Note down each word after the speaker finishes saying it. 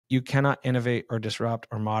You cannot innovate or disrupt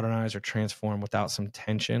or modernize or transform without some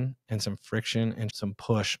tension and some friction and some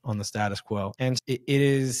push on the status quo. And it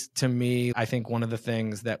is, to me, I think one of the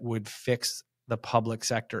things that would fix the public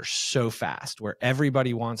sector so fast, where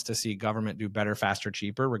everybody wants to see government do better, faster,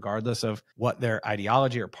 cheaper, regardless of what their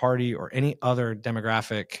ideology or party or any other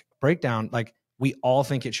demographic breakdown. Like, we all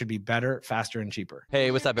think it should be better, faster, and cheaper. Hey,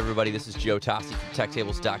 what's up, everybody? This is Joe Tossi from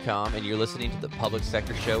TechTables.com, and you're listening to the Public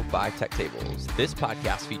Sector Show by TechTables. This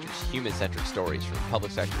podcast features human-centric stories from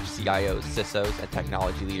public sector CIOs, CISOs, and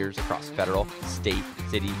technology leaders across federal, state,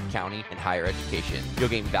 city, county, and higher education. You'll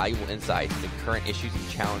gain valuable insights into current issues and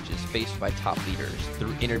challenges faced by top leaders.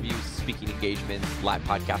 Through interviews, speaking engagements, live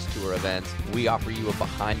podcast tour events, we offer you a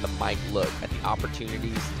behind-the-mic look at the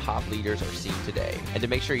opportunities top leaders are seeing today. And to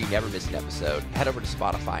make sure you never miss an episode, head over to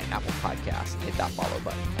Spotify and Apple Podcasts and hit that follow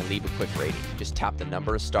button and leave a quick rating. Just tap the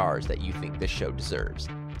number of stars that you think this show deserves.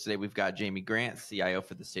 Today we've got Jamie Grant, CIO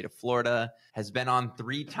for the state of Florida, has been on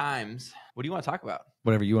 3 times. What do you want to talk about?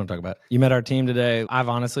 Whatever you want to talk about. You met our team today. I've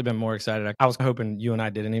honestly been more excited. I was hoping you and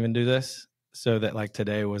I didn't even do this, so that like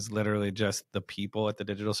today was literally just the people at the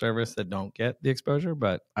digital service that don't get the exposure,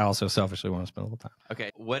 but I also selfishly want to spend a little time.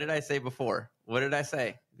 Okay. What did I say before? What did I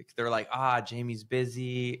say? They're like, Jamie's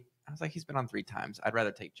busy. I was like, he's been on 3 times. I'd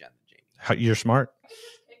rather take Jen than Jamie. You're smart.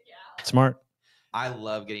 Yeah. Smart. I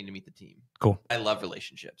love getting to meet the team. Cool. I love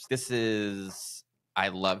relationships. I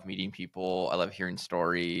love meeting people. I love hearing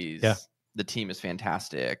stories. Yeah. The team is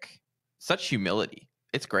fantastic. Such humility.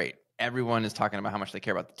 It's great. Everyone is talking about how much they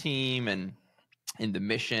care about the team and the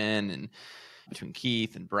mission, and between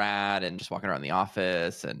Keith and Brad and just walking around the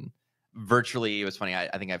office and virtually, it was funny.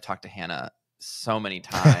 I think I've talked to Hannah so many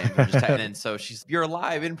times. And so you're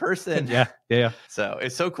alive in person. Yeah. So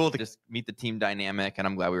it's so cool to just meet the team dynamic, and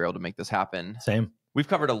I'm glad we were able to make this happen. Same. We've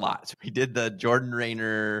covered a lot. So we did the Jordan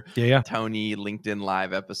Rayner, Tony LinkedIn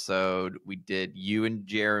Live episode. We did you and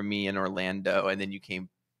Jeremy in Orlando, and then you came,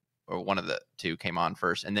 or one of the two came on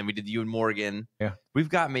first, and then we did you and Morgan. Yeah. We've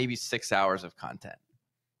got maybe 6 hours of content.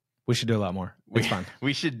 We should do a lot more. It's fun.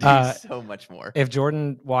 We should do so much more. If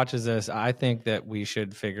Jordan watches this, I think that we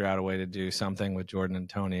should figure out a way to do something with Jordan and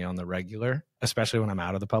Tony on the regular, especially when I'm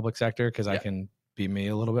out of the public sector, because I can be me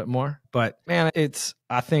a little bit more. But man,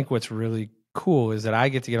 I think what's really cool is that I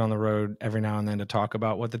get to get on the road every now and then to talk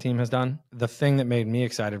about what the team has done. The thing that made me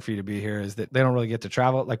excited for you to be here is that they don't really get to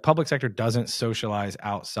travel. Like, public sector doesn't socialize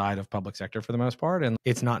outside of public sector for the most part. And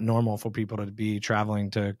it's not normal for people to be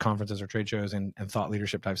traveling to conferences or trade shows and thought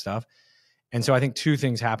leadership type stuff. And so I think 2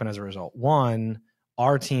 things happen as a result. One,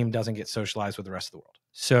 our team doesn't get socialized with the rest of the world.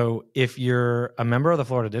 So if you're a member of the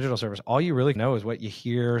Florida Digital Service, all you really know is what you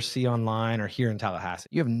hear, see online, or hear in Tallahassee.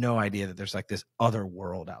 You have no idea that there's like this other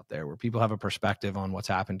world out there where people have a perspective on what's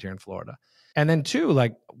happened here in Florida. And then 2,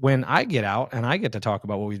 like when I get out and I get to talk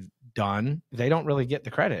about what we've done, they don't really get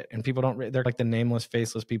the credit, and people they're like the nameless,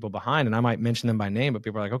 faceless people behind. And I might mention them by name, but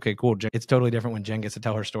people are like, okay, cool. It's totally different when Jen gets to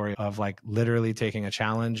tell her story of like literally taking a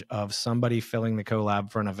challenge of somebody filling the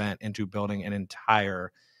collab for an event into building an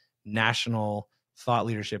entire national thought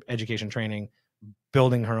leadership, education training,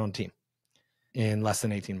 building her own team in less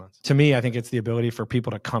than 18 months. To me, I think it's the ability for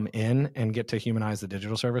people to come in and get to humanize the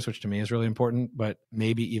digital service, which to me is really important, but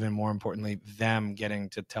maybe even more importantly, them getting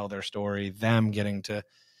to tell their story, them getting to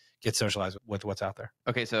get socialized with what's out there.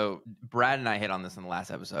 Okay, so Brad and I hit on this in the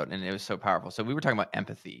last episode, and it was so powerful. So we were talking about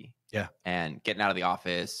empathy, and getting out of the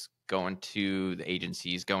office, going to the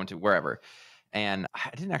agencies, going to wherever. And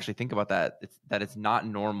I didn't actually think about that. It's not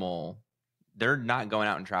normal. They're not going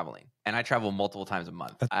out and traveling. And I travel multiple times a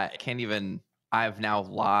month. I've now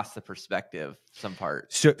lost the perspective, some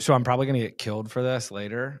part. So I'm probably going to get killed for this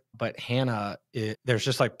later, but Hannah, there's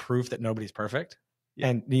just like proof that nobody's perfect. Yeah.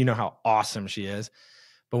 And you know how awesome she is.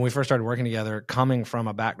 But when we first started working together, coming from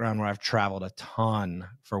a background where I've traveled a ton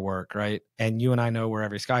for work, right? And you and I know where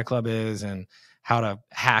every Sky Club is and how to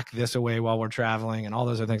hack this away while we're traveling and all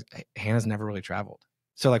those other things. Hannah's never really traveled.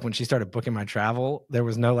 So like when she started booking my travel, there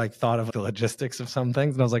was no like thought of the logistics of some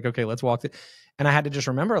things. And I was like, okay, let's walk. And I had to just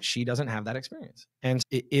remember she doesn't have that experience. And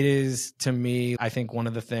it is, to me, I think one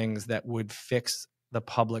of the things that would fix the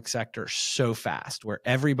public sector so fast, where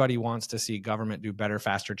everybody wants to see government do better,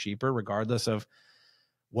 faster, cheaper, regardless of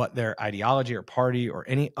what their ideology or party or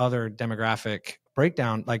any other demographic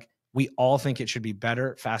breakdown. Like, we all think it should be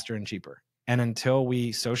better, faster, and cheaper. And until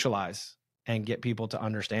we socialize and get people to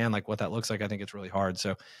understand like what that looks like, I think it's really hard.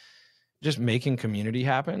 So just making community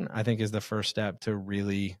happen, I think, is the first step to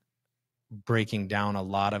really breaking down a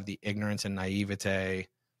lot of the ignorance and naivete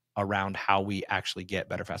around how we actually get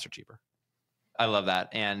better, faster, cheaper. I love that.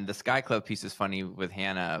 And the Sky Club piece is funny with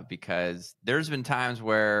Hannah because there's been times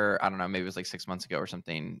where, I don't know, maybe it was like 6 months ago or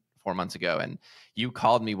something, 4 months ago, and you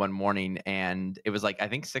called me one morning and it was like, I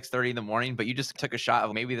think 6:30 in the morning, but you just took a shot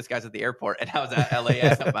of maybe this guy's at the airport, and I was at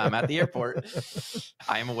LAX. I'm at the airport.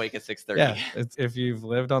 I am awake at 6:30. Yeah, if you've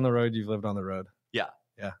lived on the road, you've lived on the road.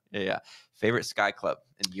 Yeah. Favorite Sky Club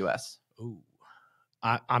in the U.S.? Ooh,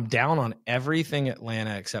 I'm down on everything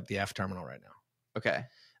Atlanta except the F terminal right now. Okay.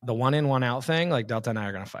 The one in, one out thing, like Delta and I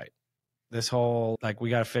are going to fight. This whole, like, we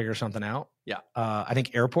got to figure something out. Yeah. I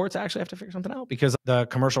think airports actually have to figure something out because the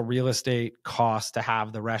commercial real estate cost to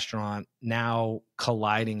have the restaurant now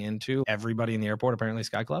colliding into everybody in the airport, apparently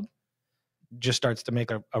Sky Club, just starts to make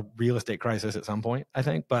a real estate crisis at some point, I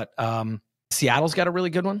think. But Seattle's got a really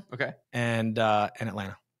good one. Okay. And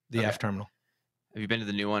Atlanta, the F terminal. Have you been to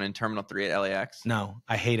the new one in Terminal 3 at LAX? No,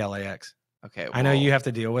 I hate LAX. Okay. Well, I know you have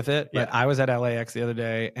to deal with it, but yeah. I was at LAX the other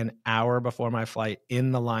day, an hour before my flight,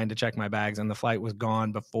 in the line to check my bags, and the flight was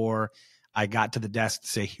gone before I got to the desk to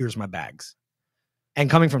say, here's my bags. And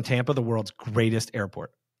coming from Tampa, the world's greatest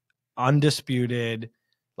airport, undisputed,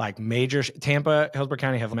 like major. Tampa, Hillsborough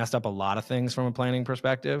County have messed up a lot of things from a planning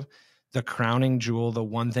perspective. The crowning jewel, the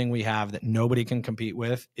one thing we have that nobody can compete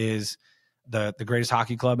with, is the greatest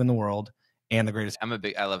hockey club in the world. And the greatest. I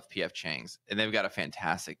love PF Chang's, and they've got a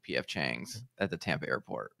fantastic PF Chang's at the Tampa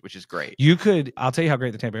airport, which is great. I'll tell you how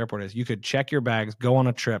great the Tampa airport is. You could check your bags, go on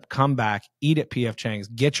a trip, come back, eat at PF Chang's,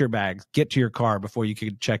 get your bags, get to your car before you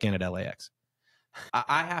could check in at LAX.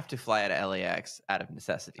 I have to fly out of LAX out of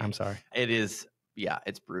necessity. I'm sorry. It is. Yeah,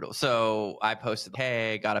 it's brutal. So I posted,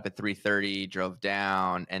 hey, got up at 3:30, drove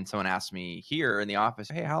down, and someone asked me here in the office,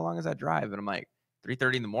 hey, how long is that drive? And I'm like,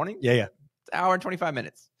 3:30 in the morning? Yeah. It's an hour and 25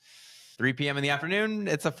 minutes. 3 p.m. in the afternoon,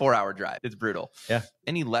 it's a 4-hour drive. It's brutal. Yeah.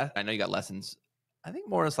 I know you got lessons. I think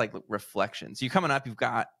more is like reflections. You coming up, you've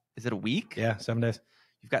got, is it a week? Yeah, 7 days.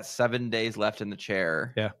 You've got 7 days left in the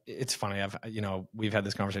chair. Yeah. It's funny. We've had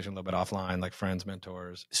this conversation a little bit offline, like friends,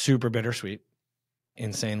 mentors. Super bittersweet.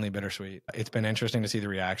 Insanely bittersweet. It's been interesting to see the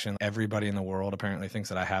reaction. Everybody in the world apparently thinks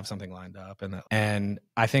that I have something lined up, and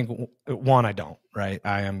I think one, I don't, right?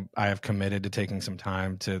 I have committed to taking some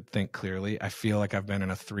time to think clearly. I feel like I've been in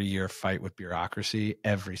a 3-year fight with bureaucracy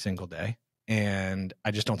every single day. And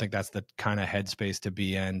I just don't think that's the kind of headspace to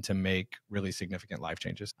be in to make really significant life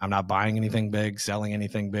changes. I'm not buying anything big, selling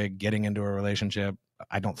anything big, getting into a relationship.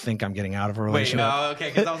 I don't think I'm getting out of a relationship. Wait, no, okay,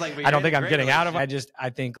 because I was like, I don't think I'm getting out of it. I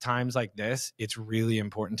think times like this, it's really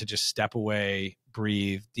important to just step away,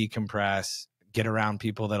 breathe, decompress, get around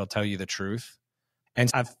people that'll tell you the truth. And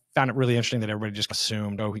I've found it really interesting that everybody just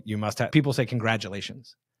assumed, oh, you must have. People say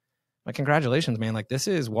congratulations. Like, congratulations, man. Like, this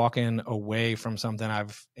is walking away from something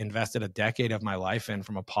I've invested a decade of my life in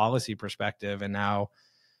from a policy perspective. And now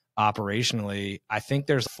operationally, I think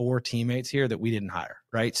there's 4 teammates here that we didn't hire,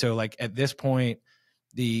 right? So like at this point,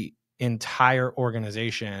 the entire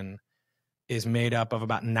organization is made up of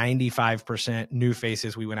about 95% new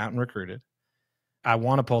faces we went out and recruited. I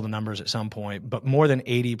want to pull the numbers at some point, but more than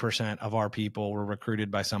 80% of our people were recruited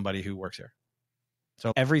by somebody who works here.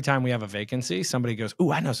 So every time we have a vacancy, somebody goes,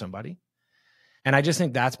 "Ooh, I know somebody." And I just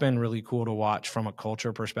think that's been really cool to watch from a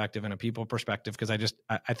culture perspective and a people perspective, because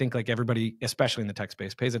I think like everybody, especially in the tech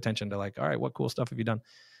space, pays attention to like, all right, what cool stuff have you done?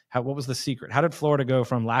 What was the secret? How did Florida go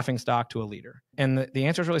from laughing stock to a leader? And the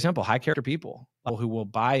answer is really simple: high character people who will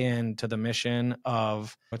buy into the mission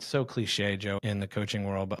of, it's so cliche, Joe, in the coaching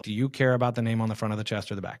world, but do you care about the name on the front of the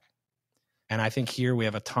chest or the back? And I think here we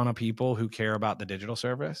have a ton of people who care about the digital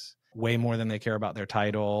service way more than they care about their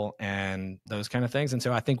title and those kind of things. And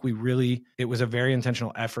so I think it was a very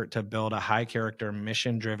intentional effort to build a high character,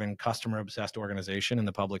 mission driven, customer obsessed organization in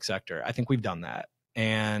the public sector. I think we've done that.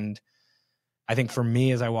 And I think for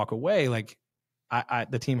me, as I walk away, like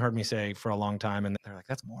the team heard me say for a long time, and they're like,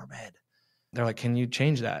 "That's morbid." They're like, "Can you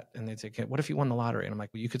change that?" And they'd say, "What if you won the lottery?" And I'm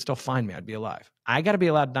like, "Well, you could still find me. I'd be alive. I got to be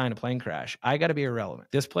allowed to die in a plane crash. I got to be irrelevant.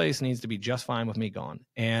 This place needs to be just fine with me gone."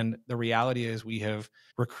 And the reality is we have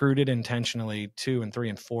recruited intentionally 2 and 3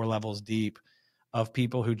 and 4 levels deep of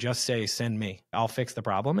people who just say, "Send me, I'll fix the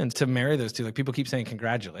problem." And to marry those two, like, people keep saying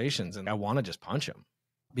congratulations, and I want to just punch them.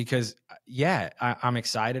 Because I'm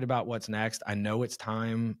excited about what's next. I know it's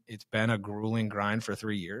time. It's been a grueling grind for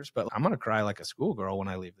 3 years, but I'm going to cry like a schoolgirl when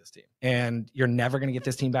I leave this team. And you're never going to get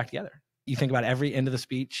this team back together. You think about every end of the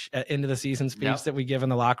season speech that we give in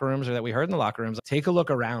the locker rooms or that we heard in the locker rooms. Take a look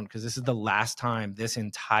around, because this is the last time this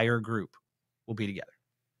entire group will be together.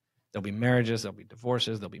 There'll be marriages, there'll be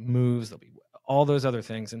divorces, there'll be moves, there'll be all those other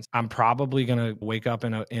things. And I'm probably going to wake up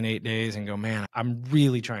in 8 days and go, man, I'm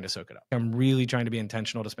really trying to soak it up. I'm really trying to be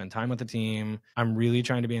intentional to spend time with the team. I'm really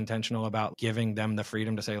trying to be intentional about giving them the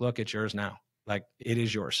freedom to say, look, it's yours now. Like, it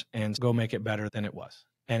is yours, and go make it better than it was.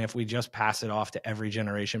 And if we just pass it off to every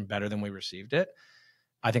generation better than we received it,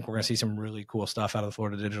 I think we're going to see some really cool stuff out of the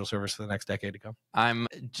Florida Digital Service for the next decade to come. I'm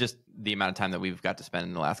just, the amount of time that we've got to spend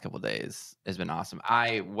in the last couple of days has been awesome.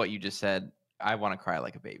 What you just said, I want to cry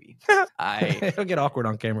like a baby. It'll get awkward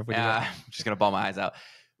on camera if we do that. I'm just going to bawl my eyes out.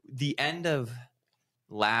 The end of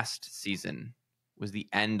last season was the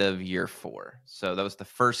end of year 4. So that was the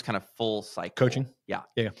first kind of full cycle. Coaching? Yeah.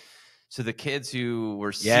 Yeah. So the kids who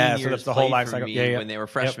were seniors so that's the whole life cycle. When they were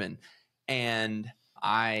freshmen. And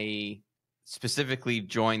I specifically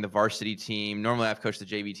joined the varsity team. Normally I've coached the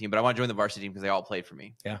JV team, but I want to join the varsity team because they all played for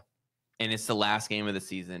me. Yeah. And it's the last game of the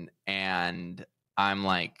season. And I'm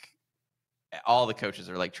like, all the coaches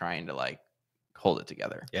are like trying to like hold it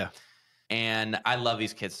together. Yeah. And I love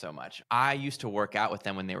these kids so much. I used to work out with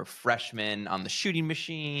them when they were freshmen on the shooting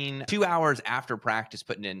machine, 2 hours after practice,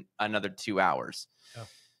 putting in another 2 hours. Oh.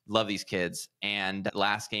 Love these kids. And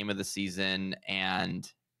last game of the season, and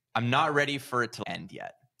I'm not ready for it to end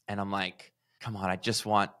yet. And I'm like, come on, just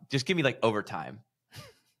give me like overtime.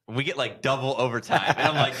 We get like double overtime. And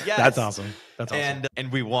I'm like, yes. That's awesome. That's awesome.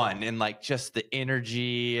 And we won. And like just the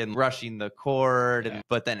energy and rushing the court. Yeah.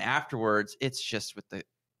 But then afterwards, it's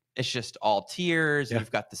just all tears. Yeah. And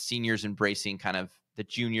you've got the seniors embracing kind of the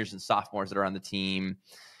juniors and sophomores that are on the team.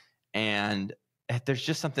 And there's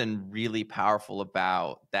just something really powerful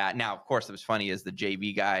about that. Now, of course, it was funny is the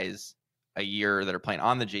JV guys a year that are playing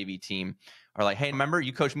on the JV team are like, hey, remember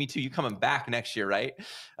you coached me too. You coming back next year, right?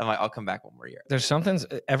 I'm like, I'll come back one more year. There's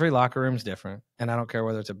every locker room's different. And I don't care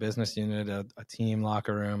whether it's a business unit, a team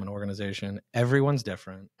locker room, an organization, everyone's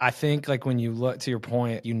different. I think like when you look to your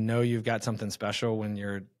point, you've got something special when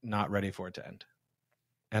you're not ready for it to end.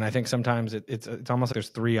 And I think sometimes it's almost like there's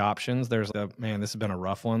 3 options. There's man, this has been a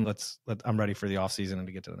rough one. I'm ready for the off season and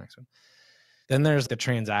to get to the next one. Then there's the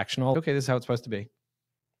transactional. Okay, this is how it's supposed to be.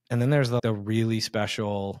 And then there's the really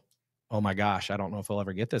special, oh my gosh, I don't know if we'll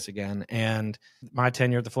ever get this again. And my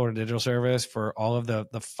tenure at the Florida Digital Service, for all of the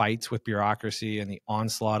fights with bureaucracy and the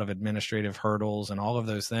onslaught of administrative hurdles and all of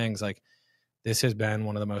those things, like this has been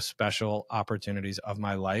one of the most special opportunities of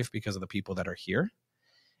my life because of the people that are here.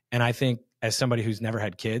 And I think as somebody who's never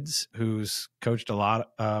had kids, who's coached a lot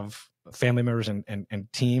of family members and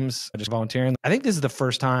teams just volunteering, I think this is the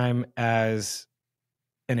first time as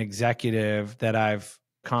an executive that I've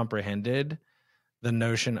comprehended the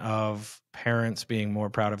notion of parents being more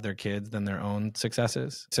proud of their kids than their own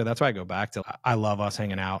successes. So that's why I go back to, I love us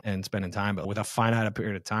hanging out and spending time, but with a finite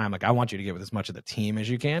period of time, like I want you to get with as much of the team as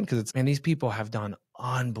you can. Cause these people have done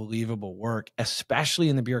unbelievable work, especially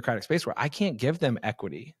in the bureaucratic space where I can't give them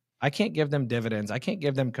equity. I can't give them dividends. I can't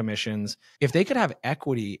give them commissions. If they could have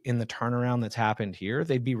equity in the turnaround that's happened here,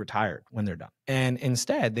 they'd be retired when they're done. And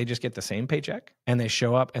instead, they just get the same paycheck and they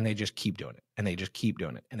show up and they just keep doing it and they just keep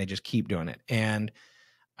doing it and they just keep doing it. And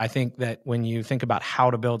I think that when you think about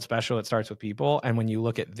how to build special, it starts with people. And when you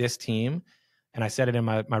look at this team, and I said it in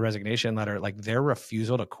my resignation letter, like their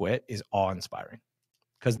refusal to quit is awe-inspiring.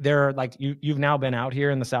 Because they're like, you've now been out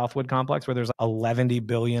here in the Southwood complex where there's 11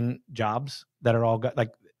 billion jobs that are all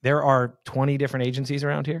like, there are 20 different agencies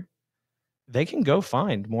around here. They can go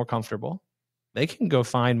find more comfortable. They can go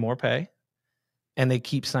find more pay, and they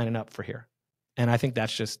keep signing up for here. And I think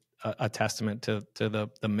that's just a testament to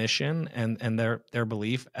the mission and their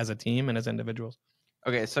belief as a team and as individuals.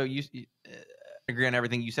 Okay, so you agree on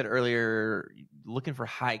everything you said earlier. Looking for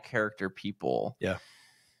high character people. Yeah.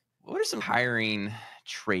 What are some hiring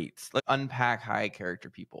traits? Like unpack high character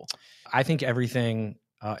people. I think everything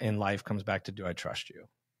in life comes back to, do I trust you?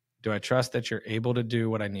 Do I trust that you're able to do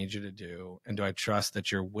what I need you to do? And do I trust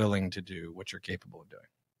that you're willing to do what you're capable of doing?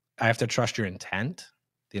 I have to trust your intent,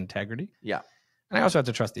 the integrity. Yeah. And I also have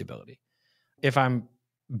to trust the ability. If I'm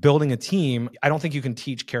building a team, I don't think you can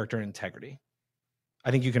teach character and integrity.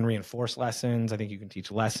 I think you can reinforce lessons. I think you can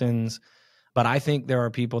teach lessons. But I think there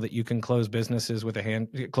are people that you can close business with a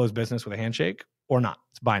handshake or not.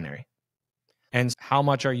 It's binary. And how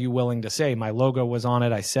much are you willing to say, my logo was on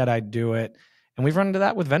it, I said I'd do it? And we've run into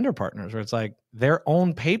that with vendor partners where it's like their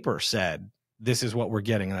own paper said, this is what we're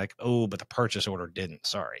getting. And like, oh, but the purchase order didn't.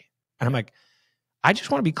 Sorry. And I'm like, I just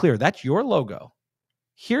want to be clear. That's your logo.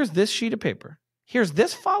 Here's this sheet of paper. Here's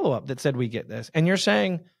this follow-up that said we get this. And you're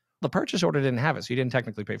saying the purchase order didn't have it, so you didn't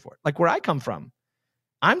technically pay for it. Like where I come from,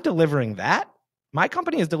 I'm delivering that. My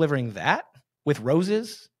company is delivering that with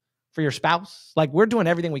roses for your spouse. Like we're doing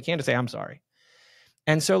everything we can to say, I'm sorry.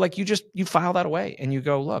 And so like you file that away and you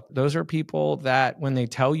go, look, those are people that when they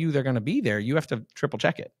tell you they're going to be there, you have to triple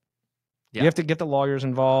check it. Yeah. You have to get the lawyers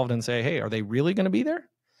involved and say, hey, are they really going to be there?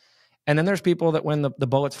 And then there's people that when the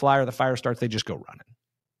bullets fly or the fire starts, they just go running.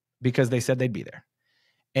 because they said they'd be there.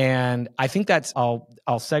 And I think that's, I'll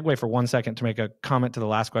segue for 1 second to make a comment to the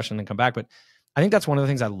last question and come back. But I think that's one of the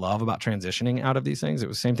things I love about transitioning out of these things. It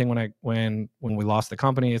was the same thing when we lost the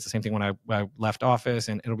company. It's the same thing when I left office,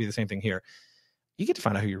 and it'll be the same thing here. You get to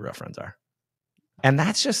find out who your real friends are. And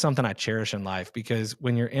that's just something I cherish in life, because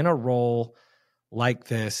when you're in a role like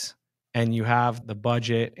this and you have the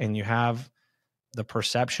budget and you have the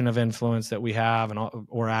perception of influence that we have, and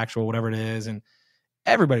or actual, whatever it is, and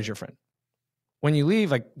everybody's your friend. When you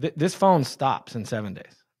leave, like this phone stops in 7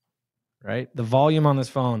 days, right? The volume on this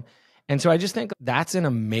phone. And so I just think that's an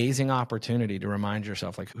amazing opportunity to remind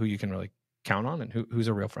yourself like who you can really count on and who's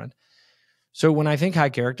a real friend. So when I think high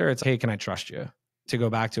character, it's, hey, can I trust you? To go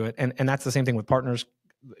back to it. And that's the same thing with partners,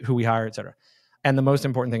 who we hire, et cetera. And the most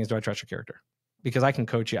important thing is, do I trust your character? Because I can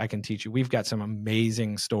coach you, I can teach you. We've got some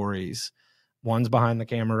amazing stories. One's behind the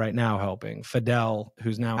camera right now helping. Fidel,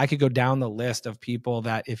 who's now, I could go down the list of people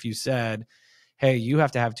that if you said, hey, you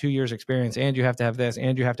have to have 2 years experience, and you have to have this,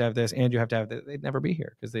 and you have to have this, and you have to have this, they'd never be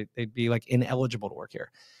here because they'd be like ineligible to work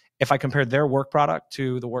here. If I compared their work product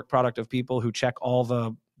to the work product of people who check all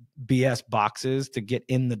the BS boxes to get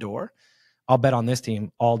in the door, I'll bet on this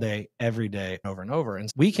team all day, every day, over and over.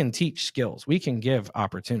 And we can teach skills. We can give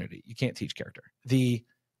opportunity. You can't teach character.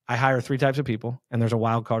 I hire 3 types of people, and there's a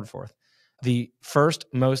wild card fourth. The first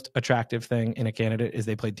most attractive thing in a candidate is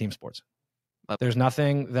they played team sports. There's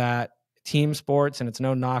nothing that team sports, and it's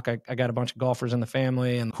no knock. I got a bunch of golfers in the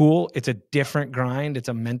family, and cool. It's a different grind. It's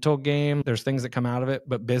a mental game. There's things that come out of it,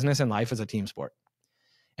 but business and life is a team sport.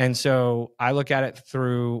 And so I look at it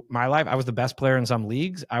through my life. I was the best player in some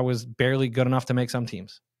leagues. I was barely good enough to make some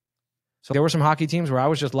teams. So there were some hockey teams where I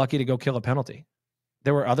was just lucky to go kill a penalty.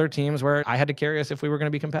 There were other teams where I had to carry us if we were going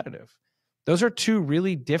to be competitive. Those are 2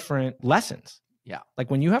 really different lessons. Yeah. Like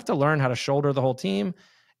when you have to learn how to shoulder the whole team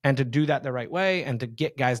and to do that the right way and to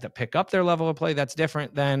get guys to pick up their level of play, that's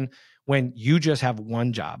different than when you just have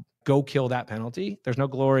one job. Go kill that penalty. There's no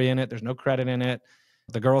glory in it. There's no credit in it.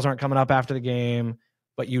 The girls aren't coming up after the game,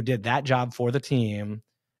 but you did that job for the team,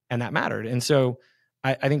 and that mattered. And so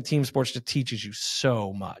I think team sports just teaches you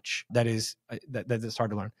so much that it's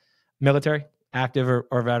hard to learn. Military, active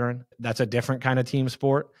or veteran, that's a different kind of team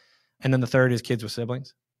sport. And then the third is kids with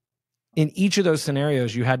siblings. In each of those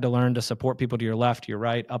scenarios, you had to learn to support people to your left, to your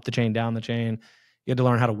right, up the chain, down the chain. You had to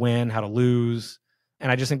learn how to win, how to lose.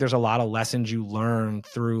 And I just think there's a lot of lessons you learn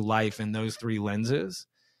through life in those 3 lenses.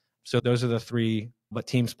 So those are the 3, but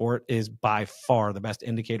team sport is by far the best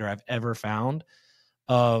indicator I've ever found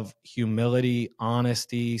of humility,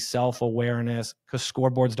 honesty, self-awareness, because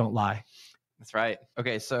scoreboards don't lie. That's right.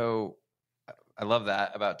 Okay, so I love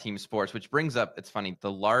that about team sports, which brings up, it's funny,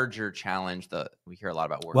 the larger challenge that we hear a lot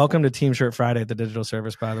about work. Welcome to Team Shirt Friday at the Digital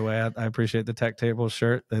Service, by the way. I appreciate the TechTables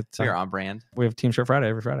shirt. We're on brand. We have Team Shirt Friday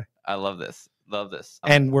every Friday. I love this. Love this.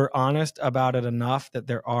 And we're honest about it enough that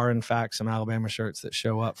there are, in fact, some Alabama shirts that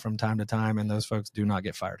show up from time to time, and those folks do not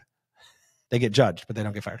get fired. They get judged, but they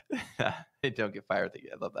don't get fired. They don't get fired.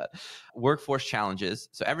 I love that. Workforce challenges.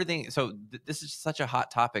 So everything. So this is such a hot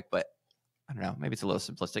topic, but I don't know. Maybe it's a little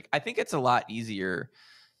simplistic. I think it's a lot easier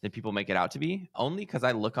than people make it out to be, only because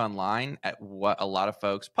I look online at what a lot of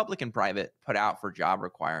folks, public and private, put out for job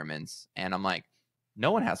requirements. And I'm like,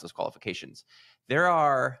 no one has those qualifications. There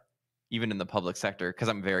are, even in the public sector, because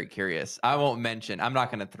I'm very curious. I'm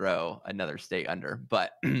not going to throw another state under,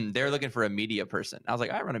 but they're looking for a media person. I was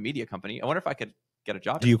like, I run a media company. I wonder if I could get a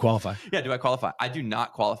job. Do you qualify? Yeah, do I qualify? I do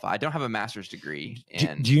not qualify. I don't have a master's degree.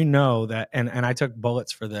 And do you know that, and I took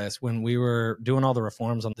bullets for this when we were doing all the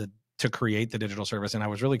reforms to create the digital service, and I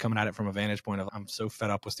was really coming at it from a vantage point of, I'm so fed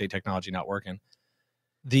up with state technology not working.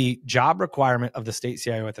 The job requirement of the state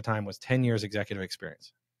CIO at the time was 10 years executive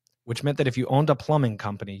experience, which meant that if you owned a plumbing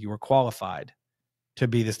company, you were qualified to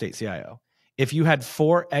be the state CIO. If you had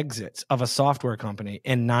 4 exits of a software company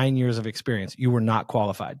and 9 years of experience, you were not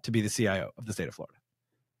qualified to be the CIO of the state of Florida.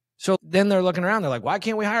 So then they're looking around. They're like, why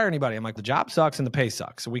can't we hire anybody? I'm like, the job sucks and the pay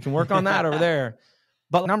sucks. So we can work on that over there.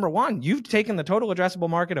 But number one, you've taken the total addressable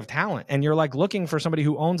market of talent, and you're like looking for somebody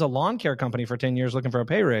who owns a lawn care company for 10 years looking for a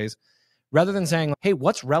pay raise, rather than saying, hey,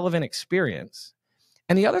 what's relevant experience?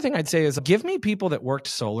 And the other thing I'd say is, give me people that worked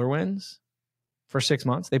SolarWinds for 6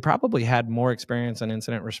 months. They probably had more experience in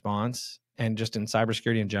incident response and just in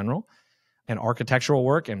cybersecurity in general, and architectural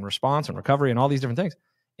work and response and recovery and all these different things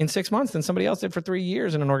in 6 months than somebody else did for 3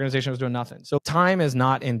 years in an organization that was doing nothing. So time is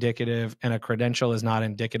not indicative, and a credential is not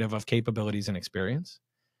indicative of capabilities and experience.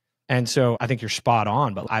 And so I think you're spot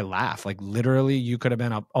on, but I laugh. Like literally, you could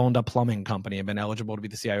have owned a plumbing company and been eligible to be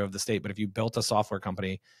the CIO of the state. But if you built a software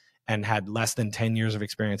company and had less than 10 years of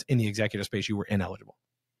experience in the executive space, you were ineligible.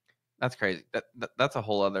 That's crazy. That's a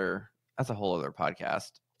whole other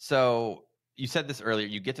podcast. So you said this earlier,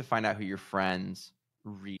 you get to find out who your friends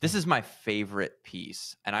read. This is my favorite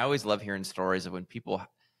piece. And I always love hearing stories of when people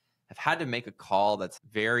have had to make a call that's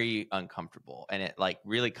very uncomfortable and it like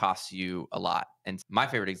really costs you a lot. And my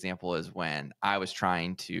favorite example is when I was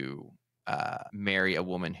trying to marry a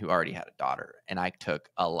woman who already had a daughter, and I took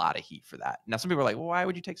a lot of heat for that. Now, some people are like, well, why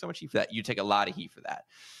would you take so much heat for that? You take a lot of heat for that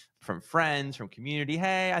from friends, from community.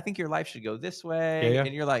 Hey, I think your life should go this way. Yeah.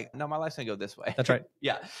 And you're like, no, my life's gonna go this way. That's right.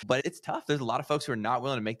 Yeah. But it's tough. There's a lot of folks who are not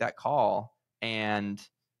willing to make that call. And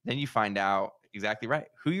then you find out exactly right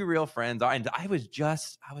who your real friends are. And I was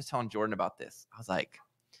telling Jordan about this. I was like,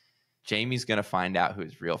 Jamie's gonna find out who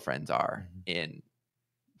his real friends are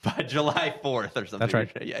by July 4th or something. That's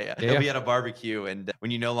right. Yeah. He'll be at a barbecue, and when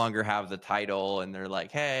you no longer have the title and they're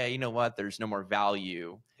like, hey, you know what? There's no more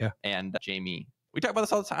value. Yeah. And Jamie, we talk about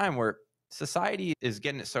this all the time where society is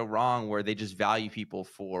getting it so wrong where they just value people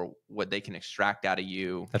for what they can extract out of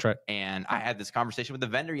you. That's right. And I had this conversation with the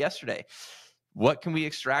vendor yesterday. What can we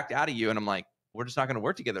extract out of you? And I'm like, we're just not going to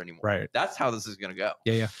work together anymore. Right. That's how this is going to go.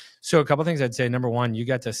 Yeah. So a couple things I'd say. Number one, you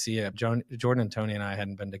got to see it. Jordan and Tony and I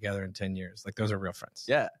hadn't been together in 10 years. Like, those are real friends.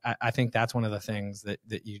 Yeah. I think that's one of the things that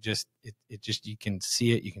you just, you can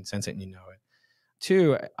see it, you can sense it, and you know it.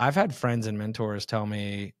 Two, I've had friends and mentors tell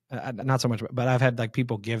me, not so much, but I've had like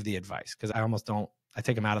people give the advice, because I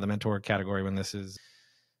take them out of the mentor category when this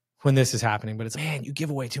is happening. But it's, man, you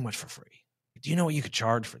give away too much for free. Do you know what you could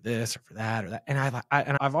charge for this or for that or that? And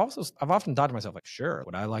I've often thought to myself, like, sure,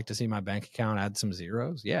 would I like to see my bank account add some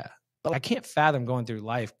zeros? Yeah. But I can't fathom going through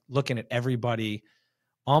life looking at everybody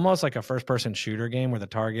almost like a first person shooter game where the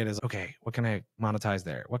target is, okay, what can I monetize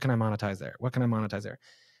there? What can I monetize there? What can I monetize there?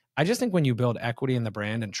 I just think when you build equity in the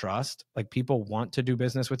brand and trust, like, people want to do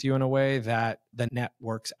business with you in a way that the net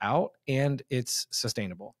works out and it's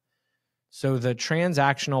sustainable. So the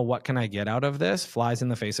transactional, what can I get out of this, flies in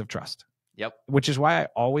the face of trust. Yep. Which is why I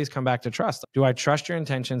always come back to trust. Do I trust your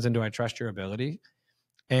intentions, and do I trust your ability?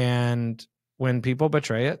 And when people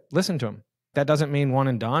betray it, listen to them. That doesn't mean one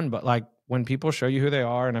and done, but like, when people show you who they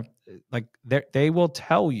are, and like, they will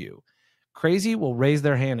tell you. Crazy will raise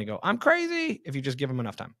their hand and go, I'm crazy, if you just give them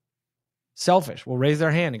enough time. Selfish will raise their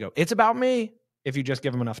hand and go, it's about me, if you just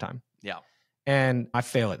give them enough time. Yeah. And I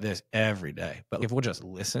fail at this every day. But if we'll just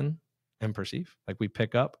listen and perceive, like, we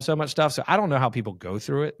pick up so much stuff. So I don't know how people go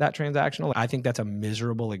through it, that transactional. I think that's a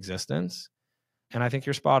miserable existence. And I think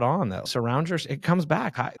you're spot on, though. It comes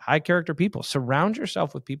back. High character people. Surround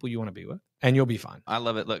yourself with people you want to be with, and you'll be fine. I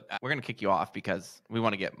love it. Look, we're going to kick you off because we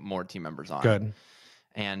want to get more team members on. Good.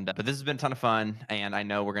 And but this has been a ton of fun, and I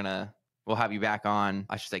know we'll have you back on.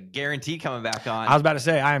 I should say, guarantee coming back on. I was about to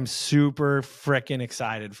say, I am super freaking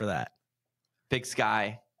excited for that. Big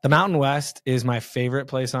Sky. The Mountain West is my favorite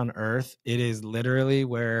place on earth. It is literally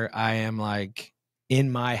where I am, like,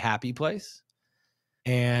 in my happy place.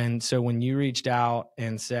 And so when you reached out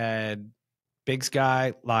and said, Big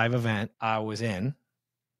Sky live event, I was in.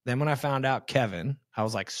 Then when I found out Kevin, I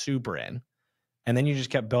was like super in. And then you just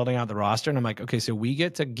kept building out the roster. And I'm like, okay, so we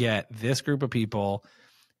get to get this group of people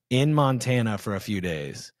in Montana for a few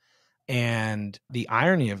days. And the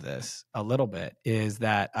irony of this, a little bit, is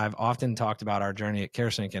that I've often talked about our journey at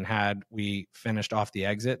CareSync, and had we finished off the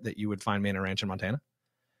exit, that you would find me in a ranch in Montana.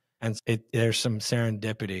 And there's some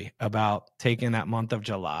serendipity about taking that month of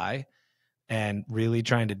July and really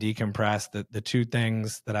trying to decompress the two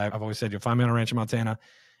things that I've always said: you'll find me on a ranch in Montana.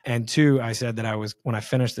 And two, I said that when I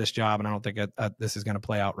finished this job, and I don't think this is going to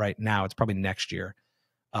play out right now, it's probably next year,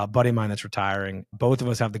 a buddy of mine that's retiring, both of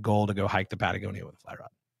us have the goal to go hike the Patagonia with a fly rod.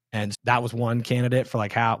 And that was one candidate for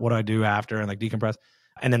like, what do I do after, and like decompress.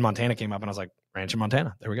 And then Montana came up, and I was like, ranch in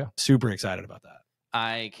Montana. There we go. Super excited about that.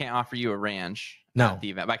 I can't offer you a ranch at the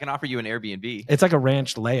event, but I can offer you an Airbnb. It's like a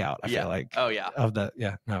ranch layout, I feel like. Oh, yeah.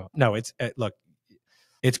 No, look,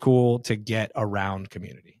 it's cool to get around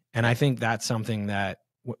community. And I think that's something that,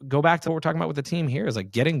 go back to what we're talking about with the team here, is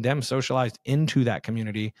like getting them socialized into that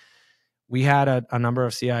community. We had a number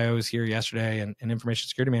of CIOs here yesterday and information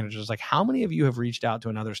security managers. Like, how many of you have reached out to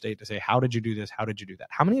another state to say, how did you do this? How did you do that?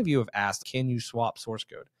 How many of you have asked, can you swap source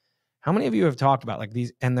code? How many of you have talked about like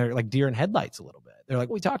these, and they're like deer in headlights a little bit. They're like,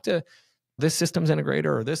 we talked to this systems integrator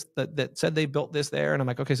or this that said they built this there. And I'm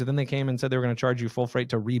like, okay, so then they came and said they were going to charge you full freight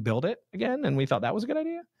to rebuild it again. And we thought that was a good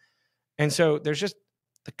idea. And so there's just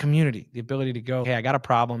the community, the ability to go, hey, I got a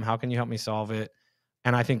problem. How can you help me solve it?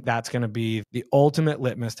 And I think that's going to be the ultimate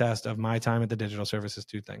litmus test of my time at the digital services.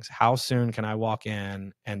 Two things. How soon can I walk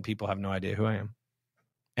in and people have no idea who I am?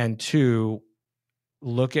 And two,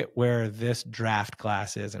 look at where this draft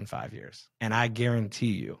class is in 5 years. And I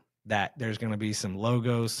guarantee you that there's going to be some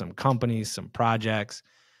logos, some companies, some projects,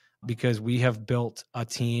 because we have built a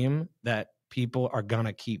team that people are going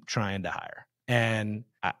to keep trying to hire. And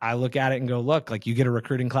I look at it and go, look, like you get a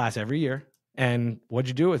recruiting class every year. And what'd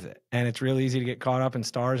you do with it? And it's really easy to get caught up in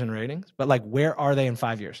stars and ratings, but like, where are they in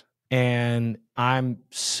 5 years? And I'm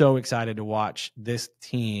so excited to watch this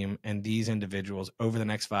team and these individuals over the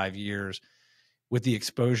next 5 years with the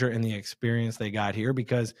exposure and the experience they got here,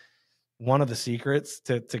 because one of the secrets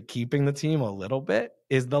to keeping the team a little bit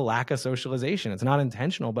is the lack of socialization. It's not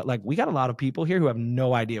intentional, but like we got a lot of people here who have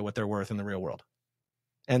no idea what they're worth in the real world.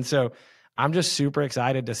 And so I'm just super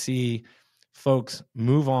excited to see folks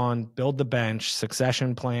move on, build the bench,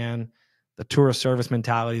 succession plan, the tourist service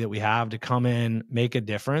mentality that we have to come in, make a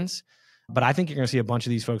difference. But I think you're going to see a bunch of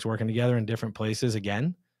these folks working together in different places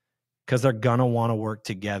again, because they're going to want to work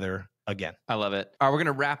together again. I love it. All right, we're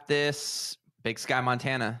going to wrap this. Big Sky,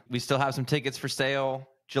 Montana. We still have some tickets for sale,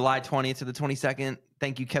 July 20th to the 22nd.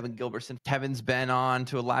 Thank you, Kevin Gilbertson. Kevin's been on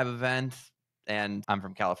to a live event, and I'm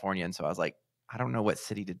from California, and so I was like, I don't know what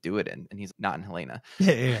city to do it in, and he's not in Helena.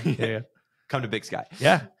 Yeah. Come to Big Sky.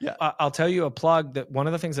 Yeah. I'll tell you a plug that one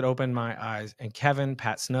of the things that opened my eyes, and Kevin,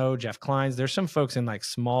 Pat Snow, Jeff Kleins, there's some folks in like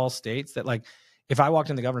small states that like, if I walked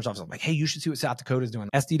in the governor's office, I'm like, hey, you should see what South Dakota's doing.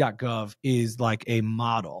 SD.gov is like a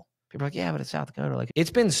model. People are like, yeah, but it's South Dakota. Like,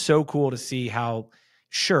 it's been so cool to see how,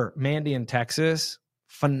 sure, Mandy in Texas,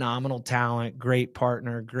 phenomenal talent, great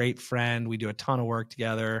partner, great friend. We do a ton of work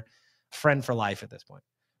together, friend for life at this point.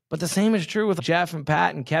 But the same is true with Jeff and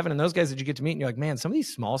Pat and Kevin and those guys that you get to meet. And you're like, man, some of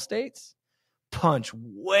these small states punch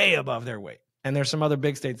way above their weight. And there's some other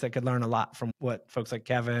big states that could learn a lot from what folks like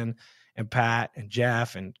Kevin and Pat and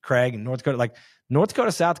Jeff and Craig and North Dakota, like North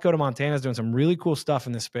Dakota, South Dakota, Montana is doing some really cool stuff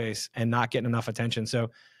in this space and not getting enough attention.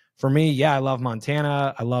 So for me, yeah, I love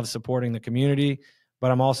Montana. I love supporting the community,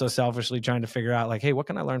 but I'm also selfishly trying to figure out like, hey, what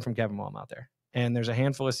can I learn from Kevin while I'm out there? And there's a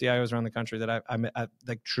handful of CIOs around the country that I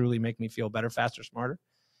that truly make me feel better, faster, smarter.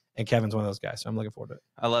 And Kevin's one of those guys. So I'm looking forward to it.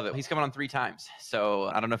 I love it. He's coming on 3 times. So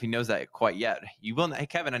I don't know if he knows that quite yet. You will. Hey,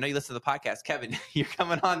 Kevin, I know you listen to the podcast. Kevin, you're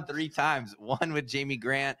coming on 3 times. One with Jamie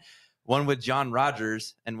Grant, one with John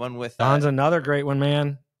Rogers, and one with... John's another great one,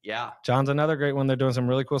 man. Yeah. John's another great one. They're doing some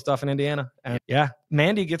really cool stuff in Indiana. And yeah,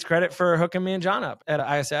 Mandy gets credit for hooking me and John up at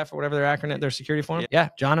ISF or whatever their acronym, their security forum. Yeah.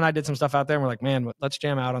 John and I did some stuff out there and we're like, man, let's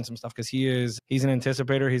jam out on some stuff, because he's an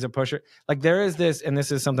anticipator. He's a pusher. Like there is this, and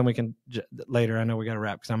this is something we can later. I know we got to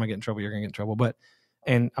wrap because I'm going to get in trouble. You're going to get in trouble.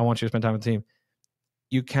 And I want you to spend time with the team.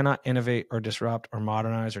 You cannot innovate or disrupt or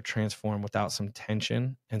modernize or transform without some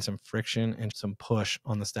tension and some friction and some push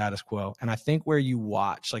on the status quo. And I think where you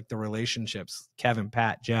watch like the relationships, Kevin,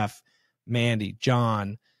 Pat, Jeff, Mandy,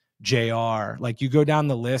 John, JR, like you go down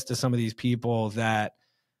the list of some of these people that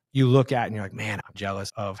you look at and you're like, man, I'm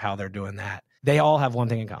jealous of how they're doing that. They all have one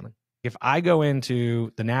thing in common. If I go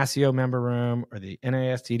into the NASCIO member room or the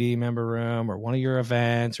NASTD member room or one of your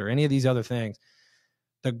events or any of these other things,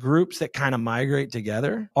 the groups that kind of migrate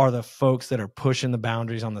together are the folks that are pushing the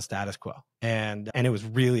boundaries on the status quo. And it was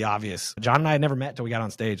really obvious. John and I had never met till we got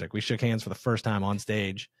on stage. Like we shook hands for the first time on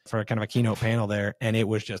stage for kind of a keynote panel there. And it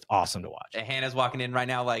was just awesome to watch. And Hannah's walking in right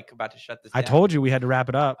now, like about to shut this down. I told you we had to wrap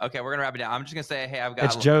it up. Okay, we're going to wrap it down. I'm just going to say, hey,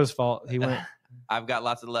 it's Joe's fault. He went. I've got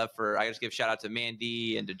lots of love for, I just give shout out to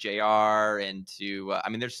Mandy and to JR and to,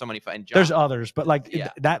 there's so many fun. There's others, but like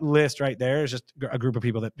that list right there is just a group of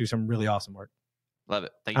people that do some really awesome work. Love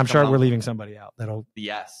it. Thank you. I'm sure we're leaving somebody out.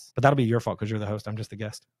 Yes. But that'll be your fault because you're the host. I'm just the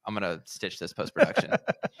guest. I'm going to stitch this post-production.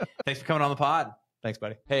 Thanks for coming on the pod. Thanks,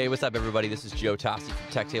 buddy. Hey, what's up, everybody? This is Joe Tossi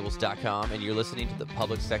from TechTables.com, and you're listening to the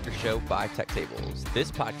Public Sector Show by TechTables.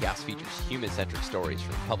 This podcast features human-centric stories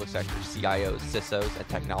from public sector CIOs, CISOs, and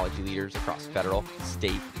technology leaders across federal,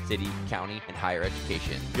 state, city, county, and higher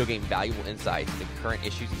education. You'll gain valuable insights into current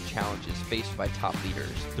issues and challenges faced by top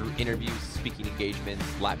leaders. Through interviews, speaking engagements,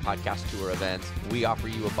 live podcast tour events, we offer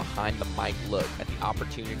you a behind-the-mic look at the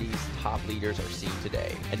opportunities top leaders are seeing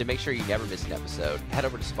today. And to make sure you never miss an episode, head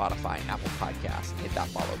over to Spotify and Apple Podcasts, hit that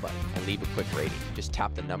follow button and leave a quick rating. Just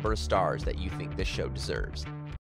tap the number of stars that you think this show deserves.